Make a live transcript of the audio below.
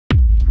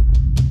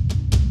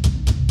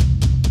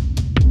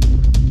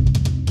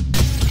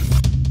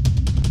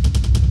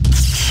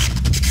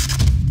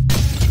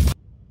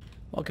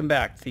Welcome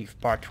back, Thief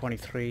Part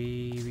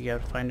 23. We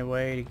gotta find a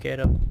way to get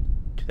up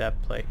to that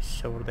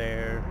place over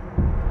there.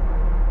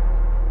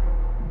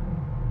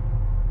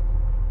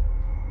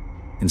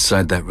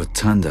 Inside that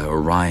rotunda,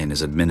 Orion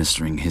is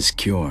administering his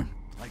cure.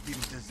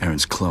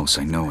 Aaron's close,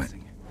 I know it.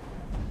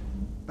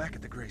 Back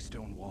at the grey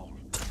stone wall,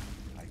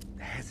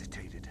 I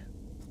hesitated.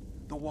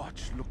 The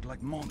watch looked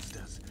like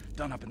monsters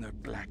done up in their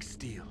black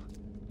steel.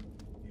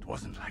 It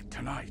wasn't like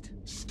tonight.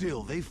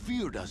 Still, they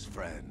feared us,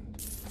 friend.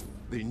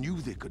 They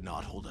knew they could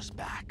not hold us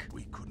back.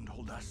 We couldn't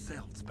hold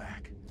ourselves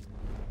back.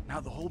 Now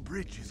the whole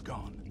bridge is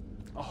gone.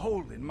 A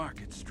hole in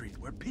Market Street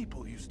where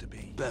people used to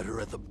be. Better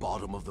at the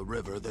bottom of the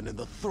river than in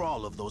the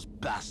thrall of those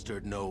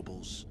bastard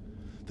nobles.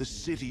 The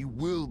city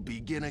will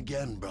begin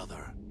again,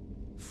 brother.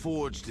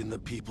 Forged in the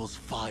people's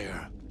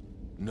fire,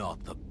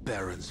 not the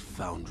Baron's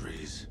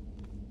foundries.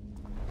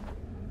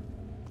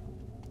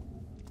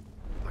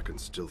 I can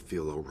still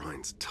feel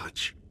Orion's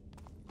touch,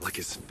 like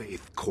his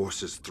faith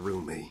courses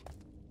through me.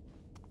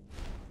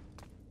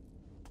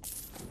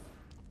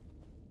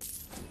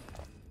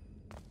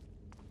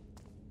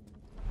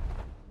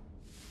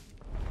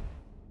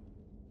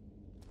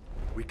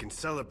 We can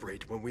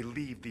celebrate when we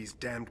leave these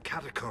damned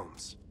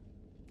catacombs.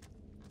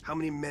 How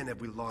many men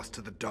have we lost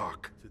to the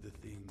dark? To the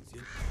things,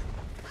 yeah?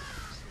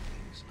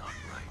 It's not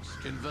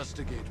right.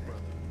 Investigate,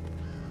 brother.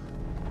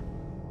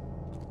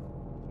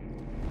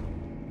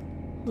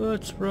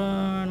 Let's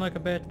run like a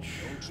bitch.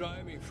 Don't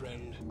try me,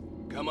 friend.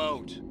 Come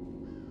out.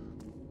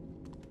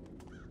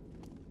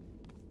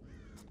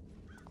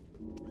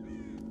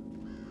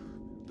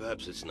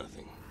 Perhaps it's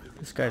nothing.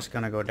 This guy's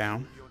gonna go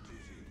down.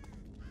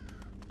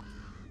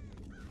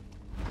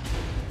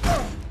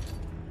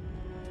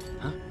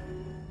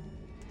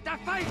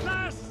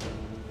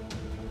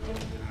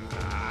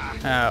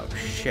 Oh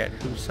shit,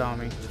 who saw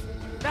me?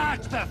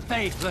 That's the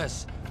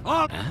faithless!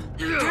 Oh.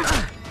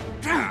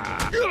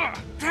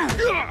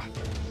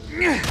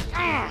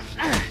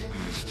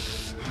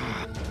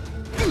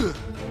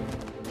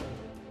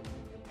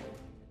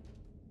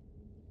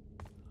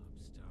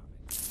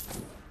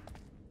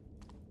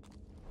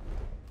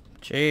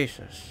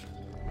 Jesus.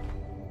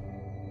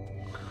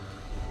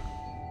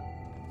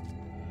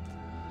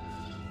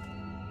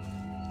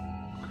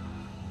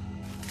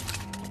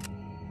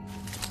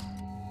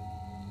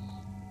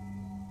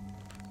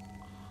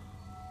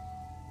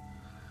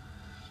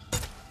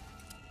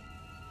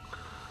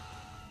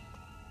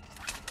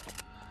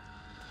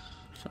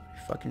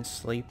 Fucking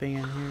sleeping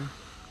in here.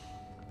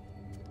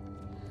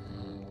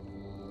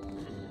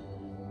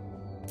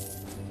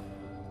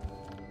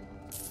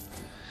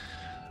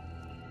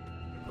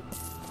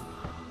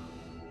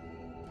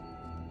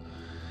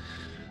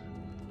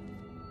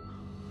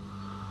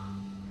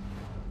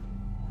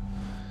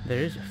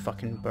 There is a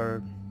fucking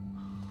bird.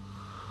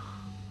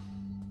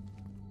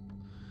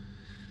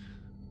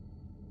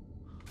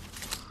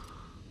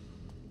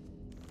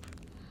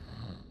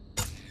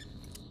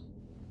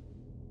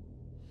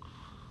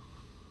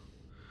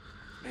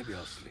 Maybe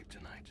I'll sleep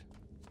tonight.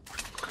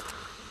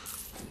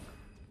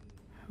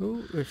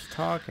 Who is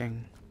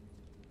talking?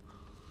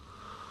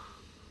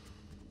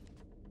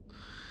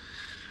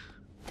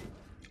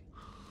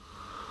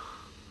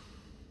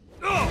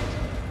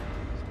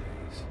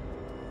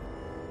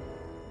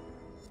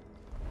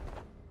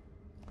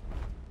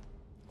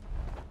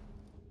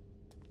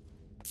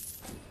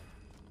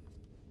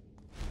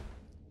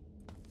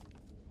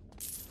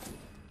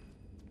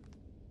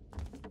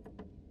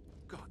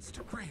 Gods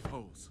to grave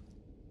holes.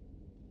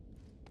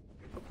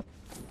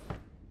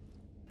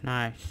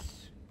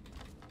 Nice.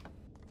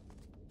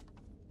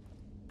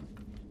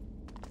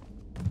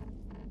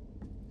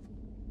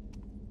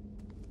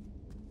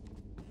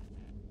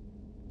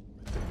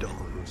 The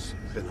dawn's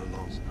been a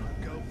long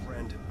time. Go,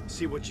 friend.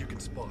 See what you can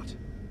spot.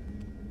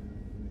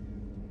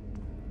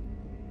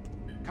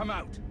 Come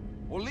out.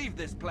 We'll leave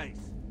this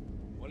place.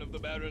 One of the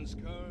Baron's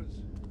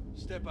cars?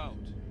 Step out.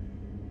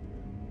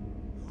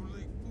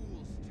 Only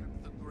fools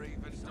tempt the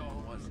graven dawn.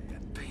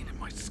 That pain in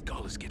my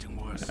skull is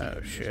getting worse. Oh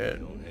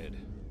shit. Own head.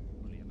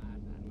 Only a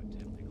madman would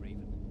tempt the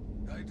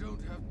graven. I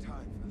don't have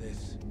time for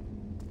this.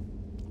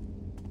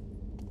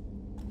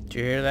 Did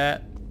you hear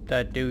that?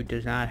 That dude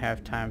does not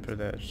have time for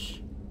this.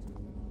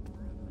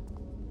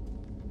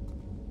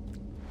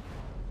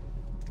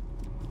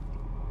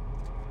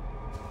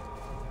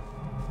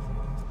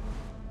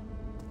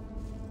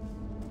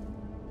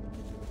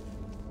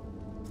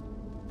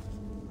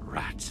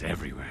 Rats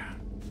everywhere.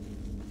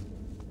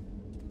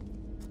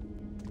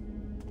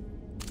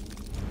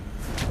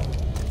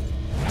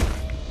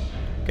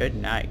 Good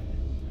night.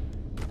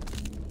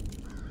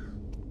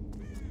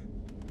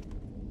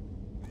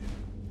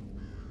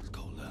 It's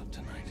cold out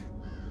tonight.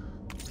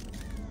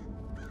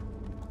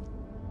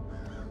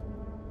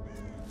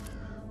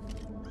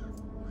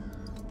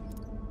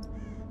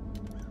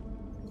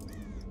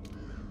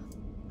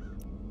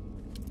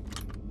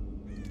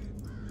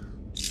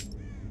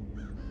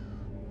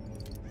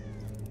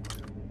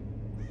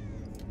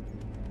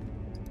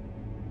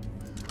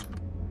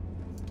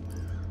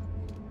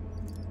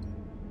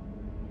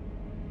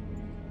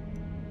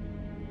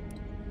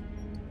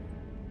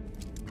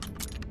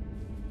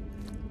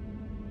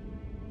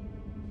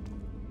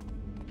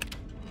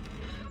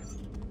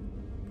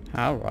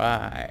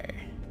 Alright.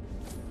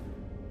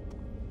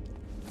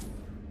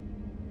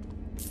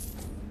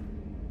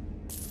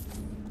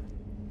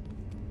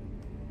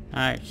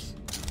 Nice.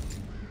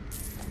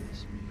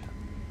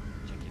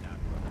 Check it out,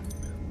 brother.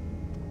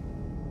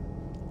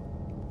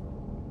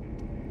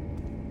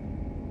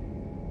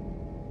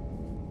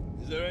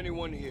 Is there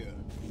anyone here?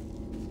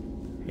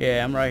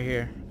 Yeah, I'm right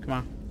here. Come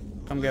on.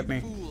 Come get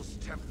me. Fools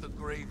tempt the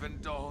graven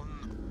dawn.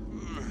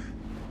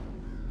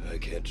 I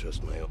can't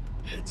trust my own.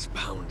 Head's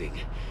pounding.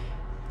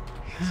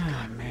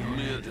 Ah, man.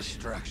 Mere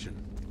distraction.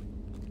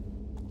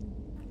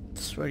 I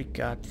swear to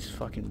God, these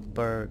fucking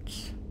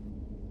birds.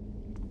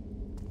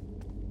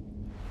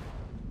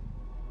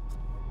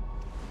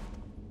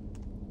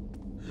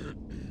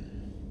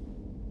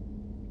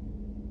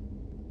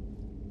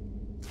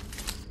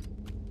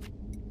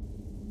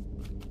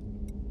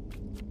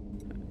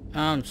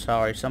 I'm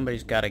sorry,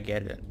 somebody's gotta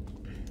get it.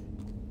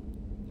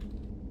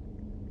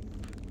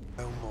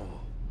 No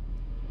more.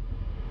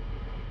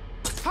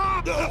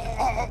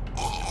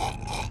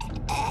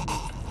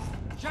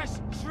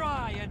 Just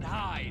try and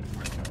hide.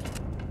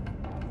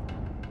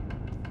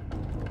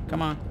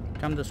 Come on,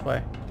 come this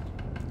way.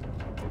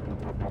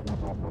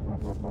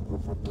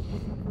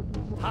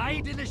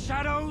 Hide in the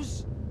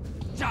shadows.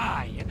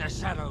 Die in the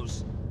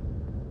shadows.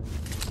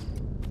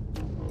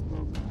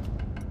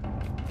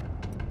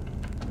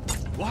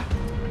 What?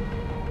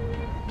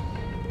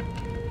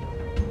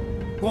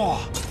 Whoa!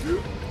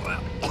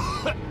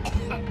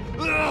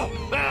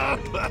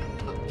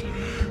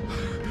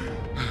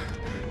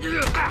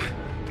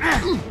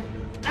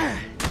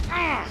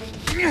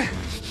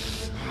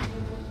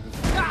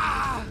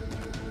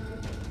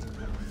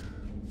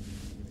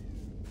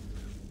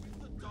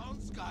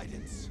 Dawn's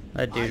guidance.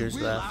 That dude is I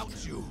will left.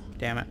 out you.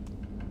 Damn it.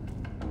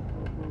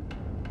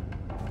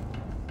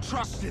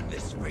 Trust in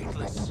this,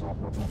 faithless.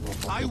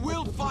 I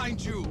will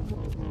find you.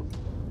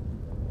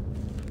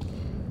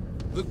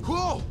 The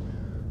glow.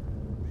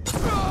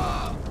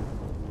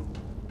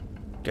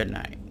 Good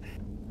night.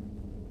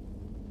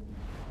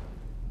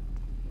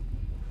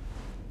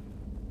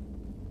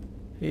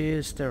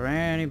 Is there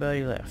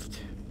anybody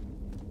left?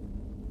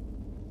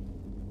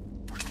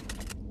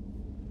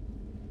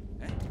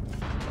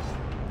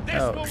 This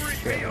Oh, will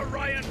repay shit.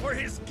 Orion for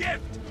his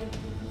gift!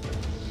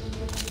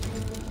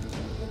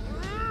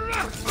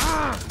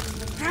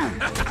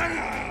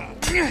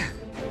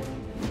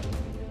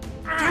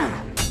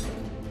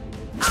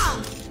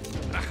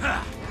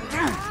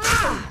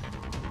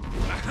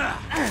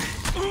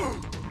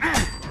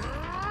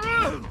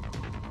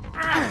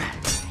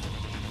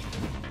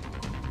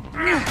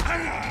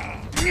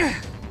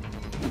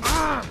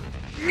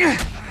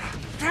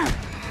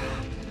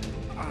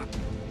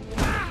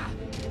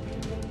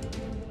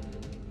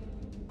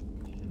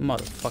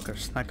 Motherfucker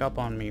snuck up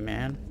on me,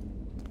 man.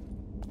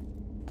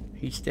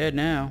 He's dead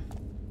now.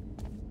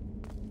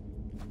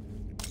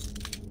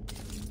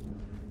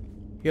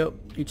 Yup,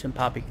 eat some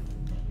poppy.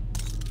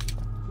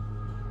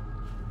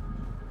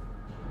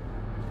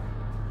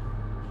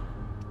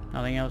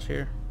 Nothing else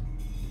here?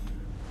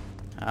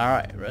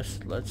 Alright,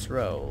 let's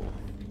roll.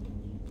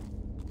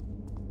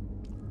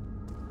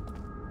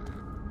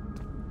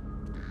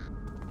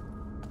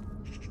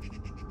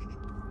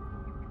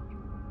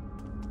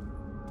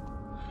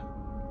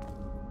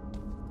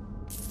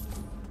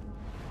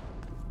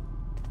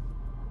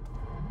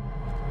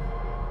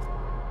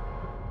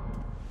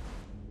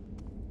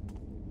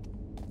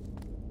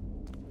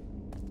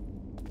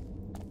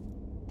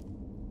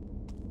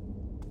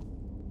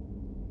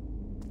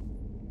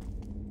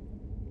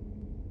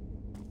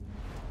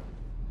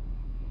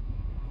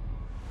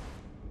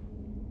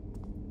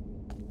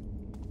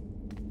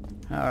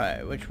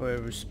 Alright, which way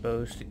are we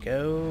supposed to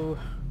go?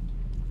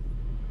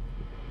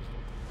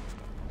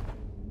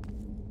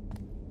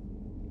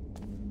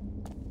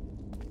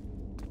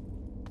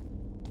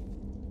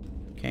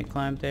 Can't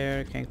climb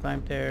there, can't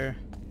climb there.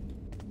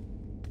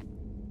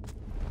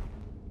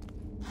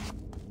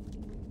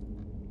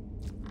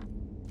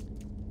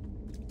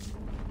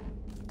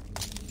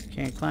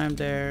 Can't climb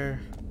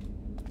there.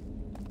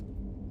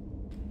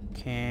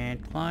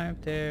 Can't climb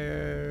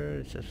there.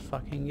 It's just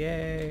fucking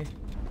yay.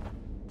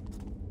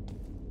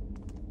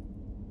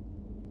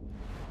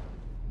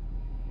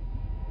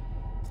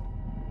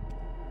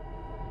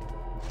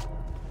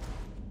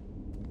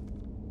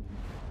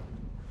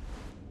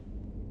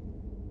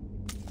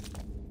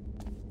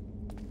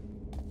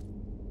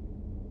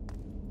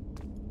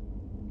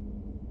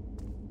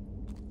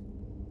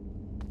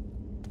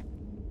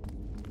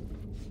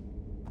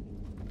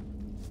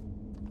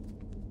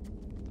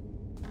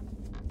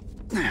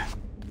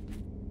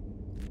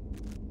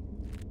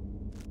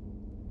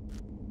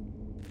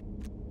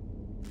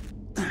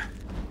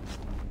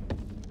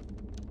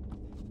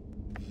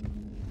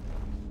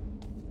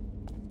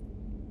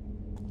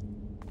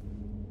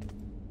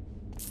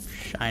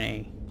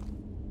 Shiny.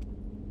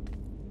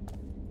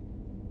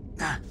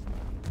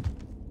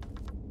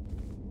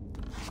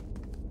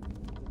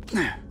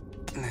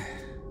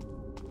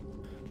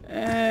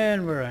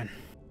 And we're in.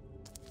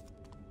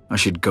 I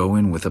should go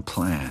in with a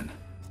plan.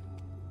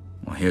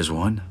 Well, here's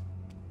one.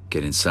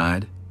 Get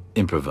inside,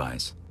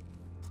 improvise.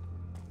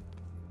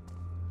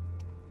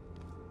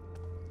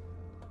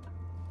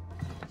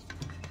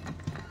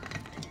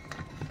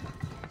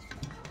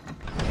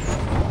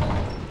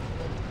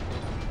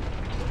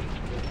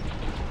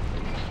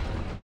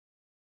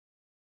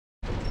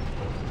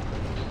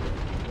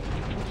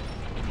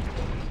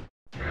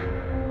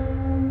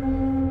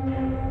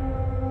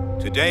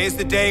 Today is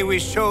the day we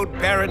showed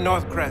Baron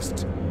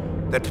Northcrest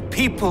that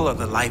people are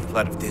the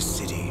lifeblood of this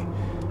city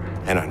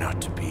and are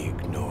not to be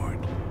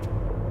ignored.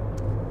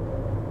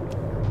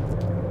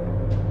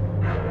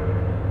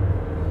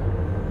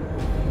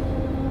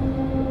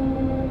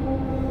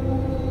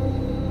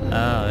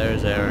 Oh,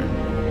 there's Aaron.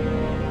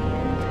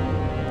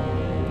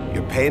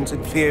 Your pains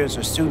and fears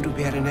are soon to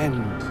be at an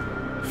end,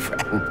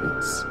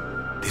 friends.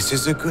 This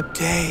is a good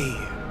day.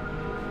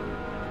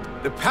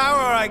 The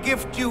power I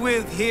gift you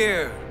with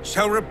here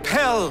shall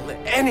repel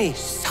any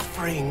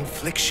suffering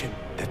affliction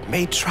that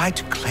may try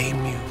to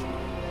claim you.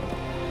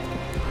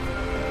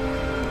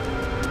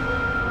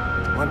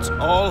 Once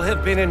all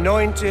have been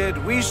anointed,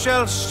 we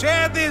shall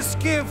share this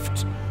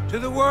gift to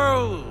the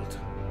world.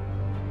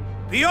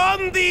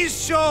 Beyond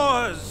these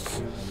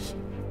shores!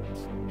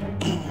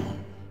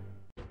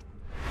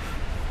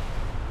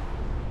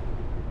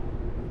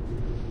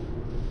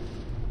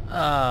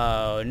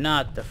 Oh,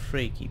 not the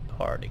freaky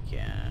part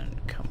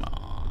again. Come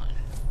on.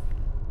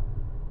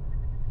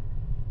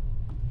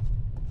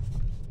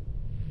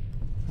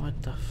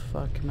 What the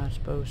fuck am I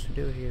supposed to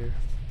do here?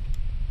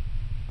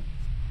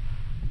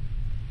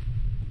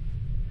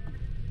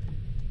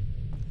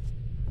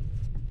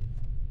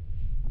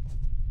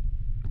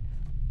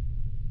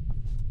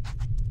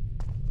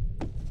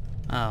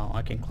 Oh,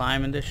 I can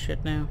climb in this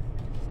shit now?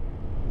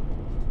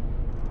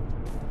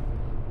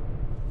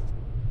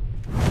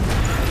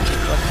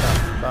 What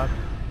the fuck?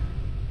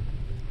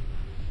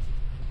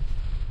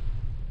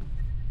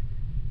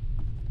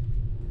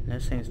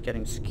 This thing's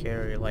getting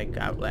scary like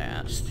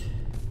Outlast.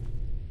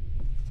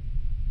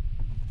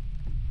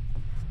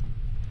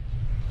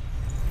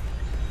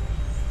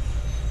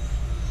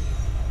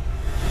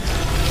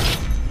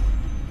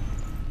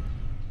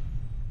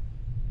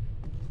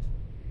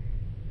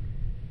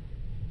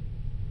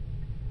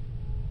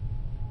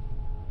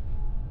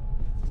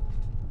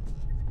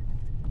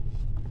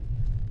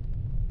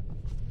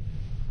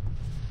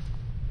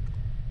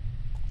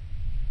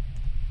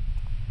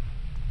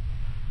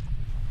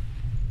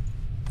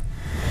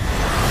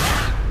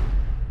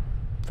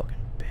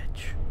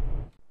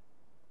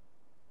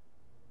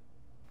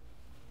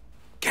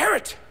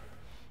 Garrett!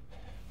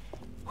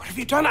 What have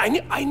you done? I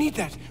need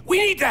that. We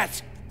need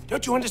that!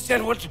 Don't you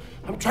understand what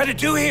I'm trying to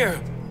do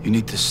here? You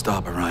need to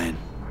stop, Orion.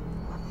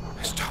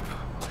 Stop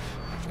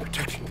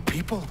protecting the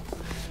people.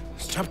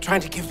 Stop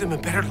trying to give them a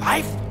better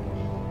life.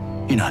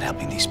 You're not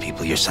helping these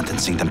people, you're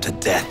sentencing them to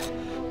death.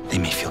 They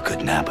may feel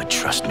good now, but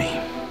trust me,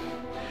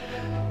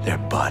 their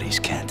bodies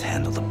can't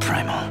handle the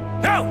primal.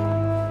 No!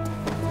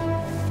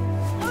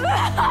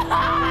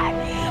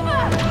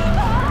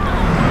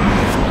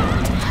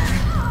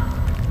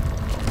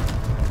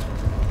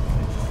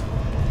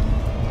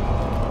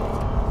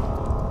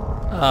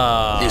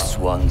 This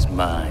one's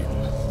mine.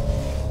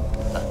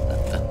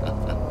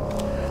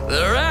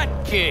 The Rat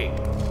King.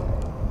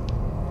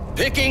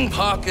 Picking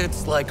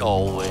pockets like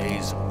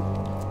always.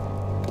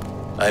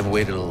 I've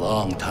waited a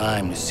long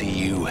time to see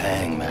you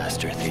hang,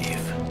 Master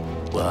Thief.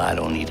 Well, I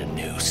don't need a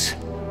noose.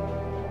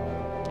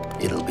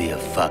 It'll be a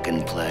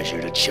fucking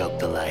pleasure to choke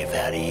the life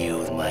out of you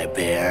with my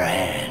bare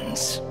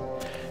hands.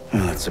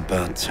 Well, it's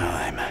about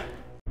time.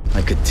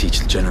 I could teach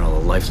the General a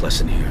life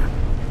lesson here.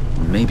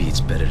 Or maybe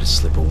it's better to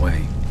slip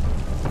away.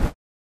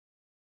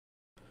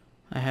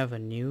 I have a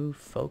new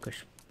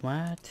focus.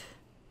 What?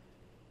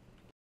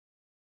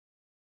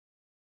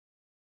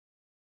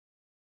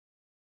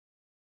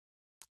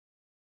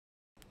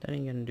 That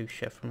ain't gonna do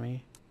shit for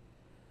me.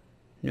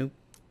 New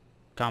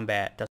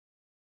combat.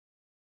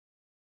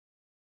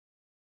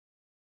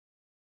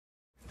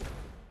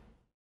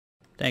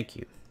 Thank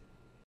you.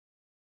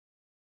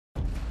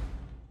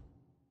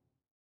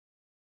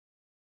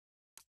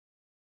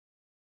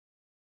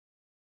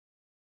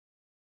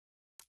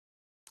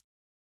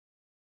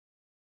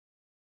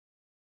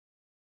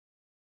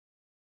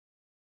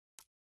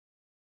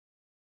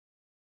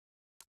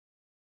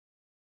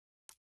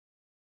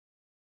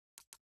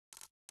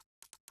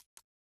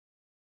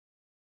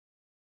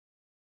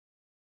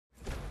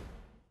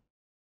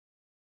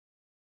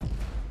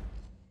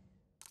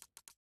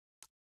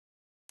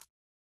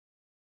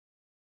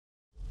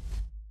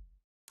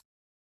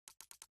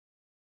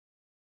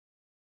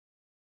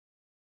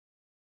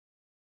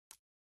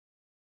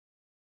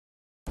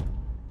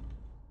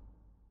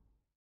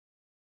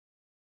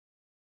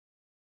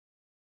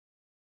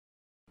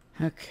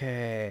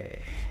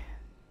 Okay.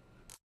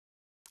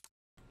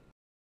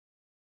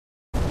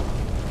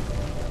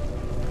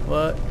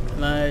 What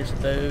am I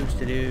supposed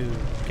to do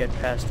to get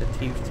past the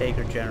Thief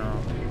Taker General?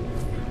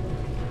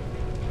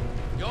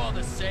 You're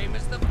the same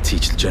as the...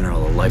 Teach the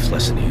General a life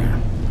lesson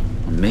here.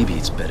 Or maybe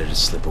it's better to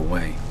slip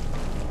away.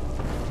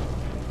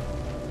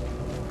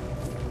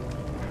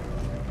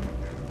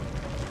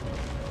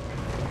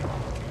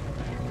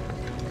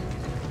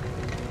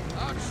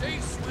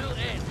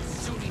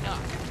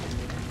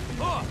 enough.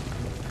 Oh.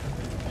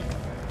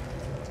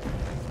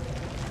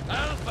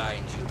 I'll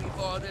find you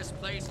before this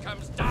place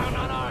comes down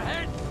on our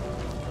heads.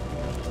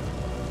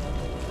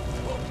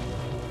 Oh.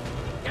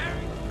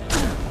 Garrett.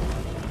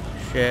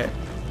 Shit.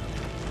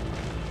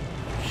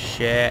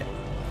 Shit.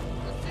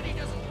 The city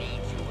doesn't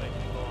need you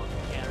anymore,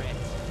 Garrett.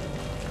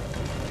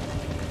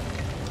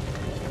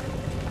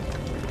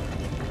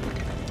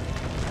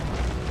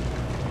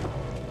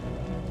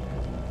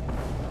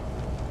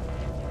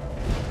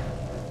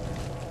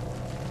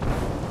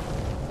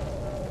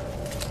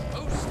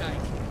 Most I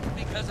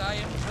because I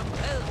am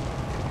compelled.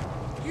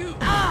 You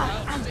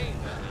shall sing.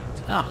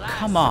 Oh,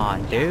 come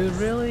on, dude,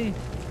 really?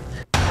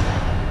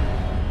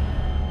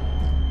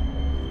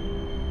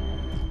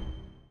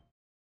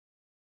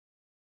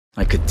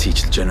 I could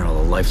teach the General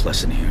a life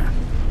lesson here.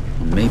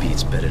 Or maybe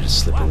it's better to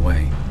slip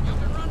away. You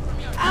can run from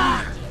your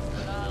charges,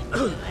 but I'll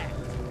do that.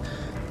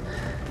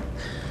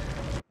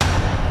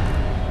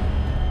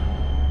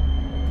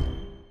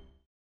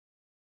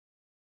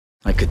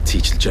 I could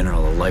teach the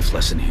General a life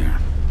lesson here.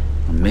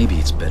 Or maybe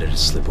it's better to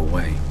slip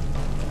away.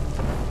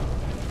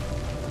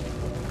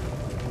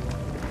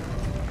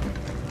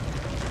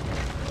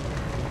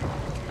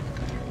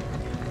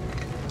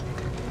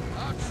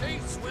 Our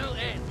chase will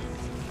end.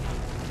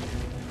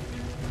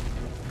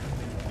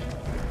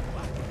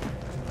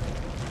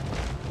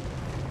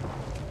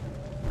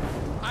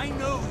 I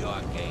know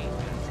your game.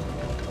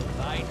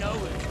 I know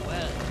it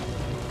well.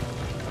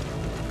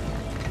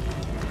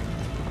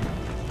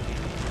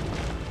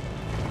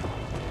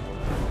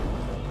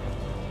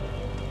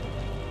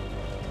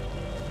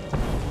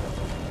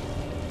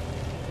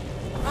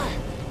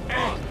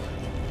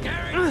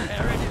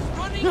 Garrett is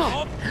running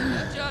off.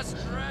 You're just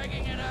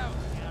dragging it out,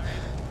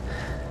 Garrett.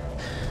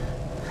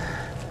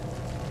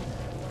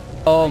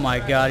 Oh my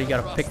god, you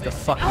gotta pick the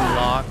fucking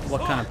lock.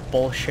 What kind of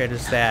bullshit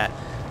is that?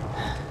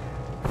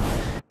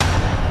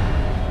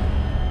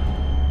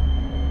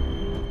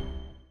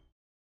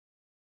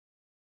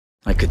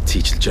 I could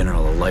teach the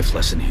General a life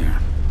lesson here.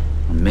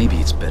 Or maybe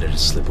it's better to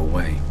slip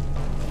away.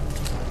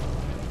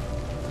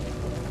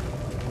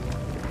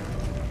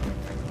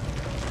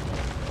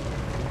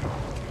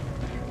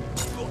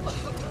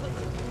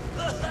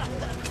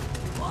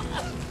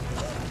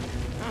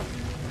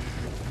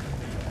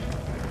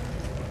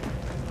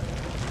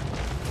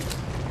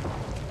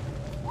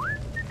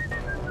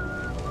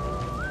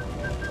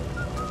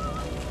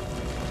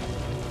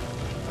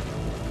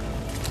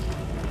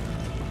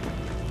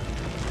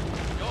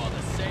 You're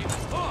the same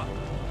as her.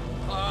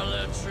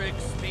 Parlor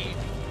tricks me.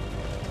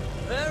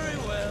 Very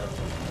well.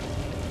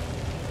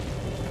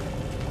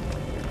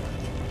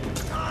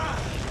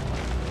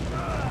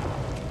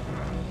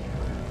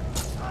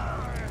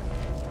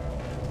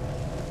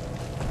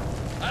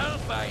 I'll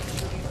find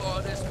you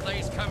before this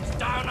place comes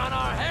down on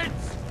our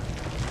heads.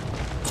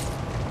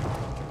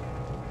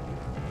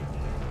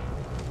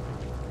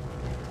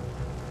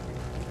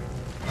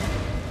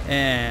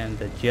 And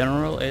the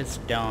General is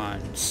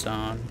done,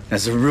 son.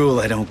 As a rule,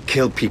 I don't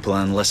kill people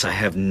unless I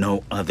have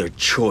no other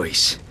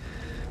choice.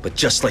 But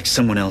just like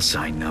someone else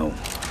I know,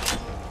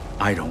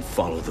 I don't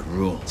follow the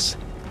rules,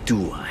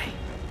 do I?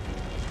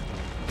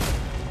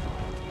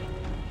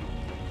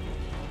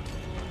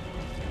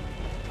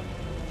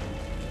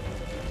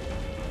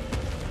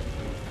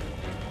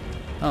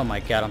 Oh my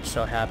god, I'm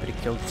so happy to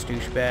kill this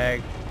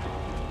douchebag.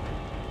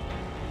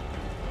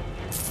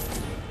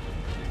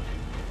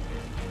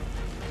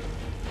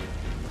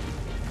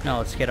 Now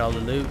let's get all the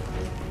loot.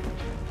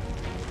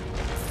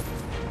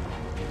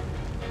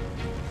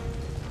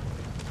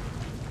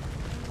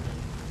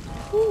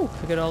 Woo,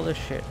 look at all this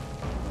shit.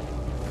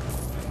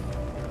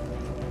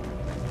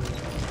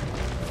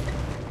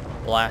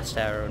 Blast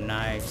arrow,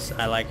 nice.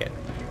 I like it.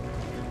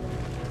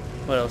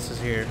 What else is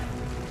here?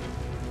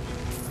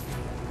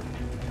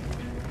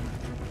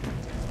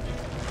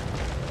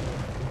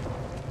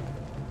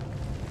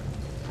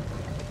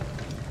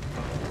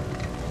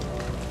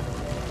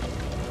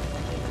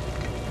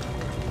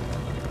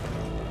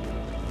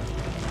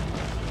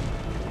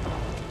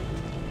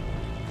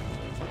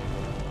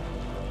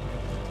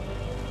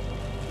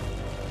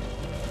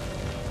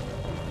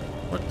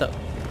 What the?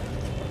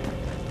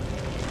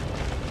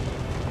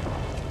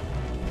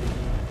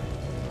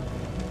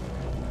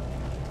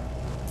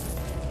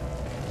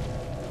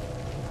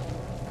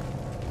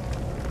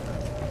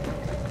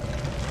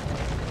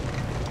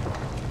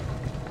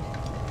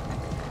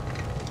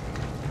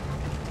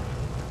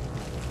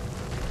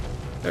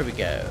 There we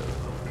go.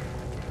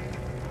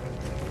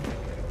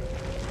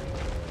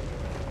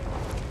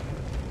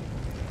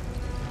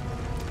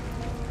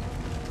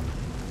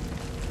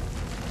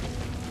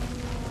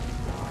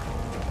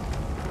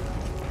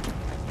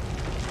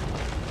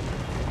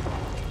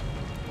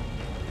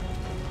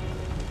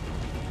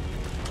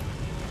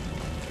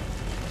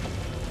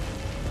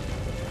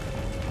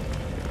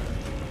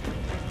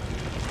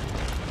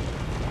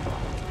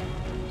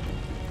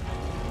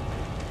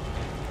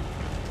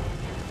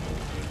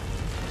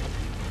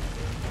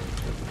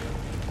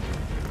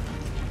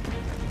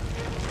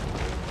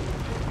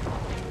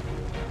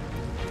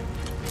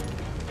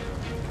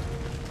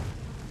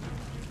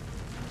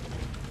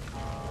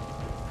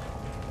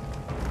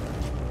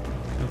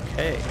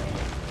 Okay.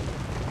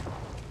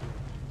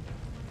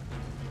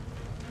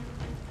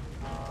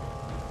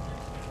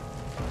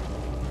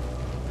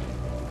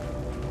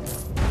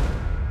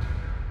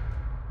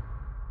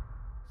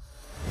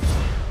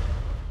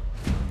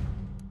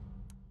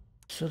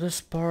 So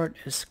this part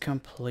is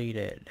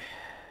completed.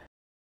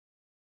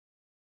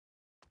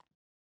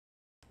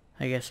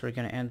 I guess we're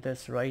gonna end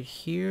this right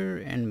here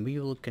and we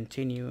will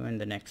continue in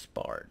the next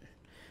part.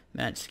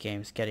 Man, this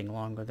game's getting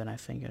longer than I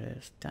think it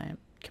is. Damn,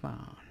 come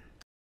on.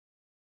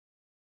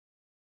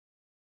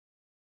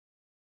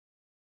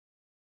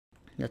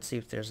 Let's see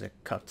if there's a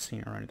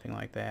cutscene or anything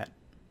like that.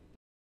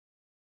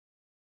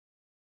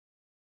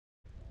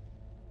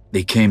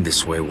 They came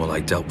this way while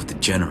I dealt with the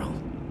general.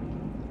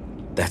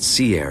 That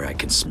sea air I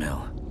can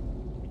smell.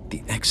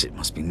 The exit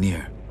must be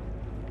near.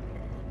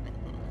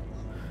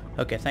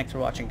 Okay, thanks for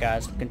watching,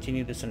 guys. We'll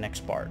continue this in the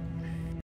next part.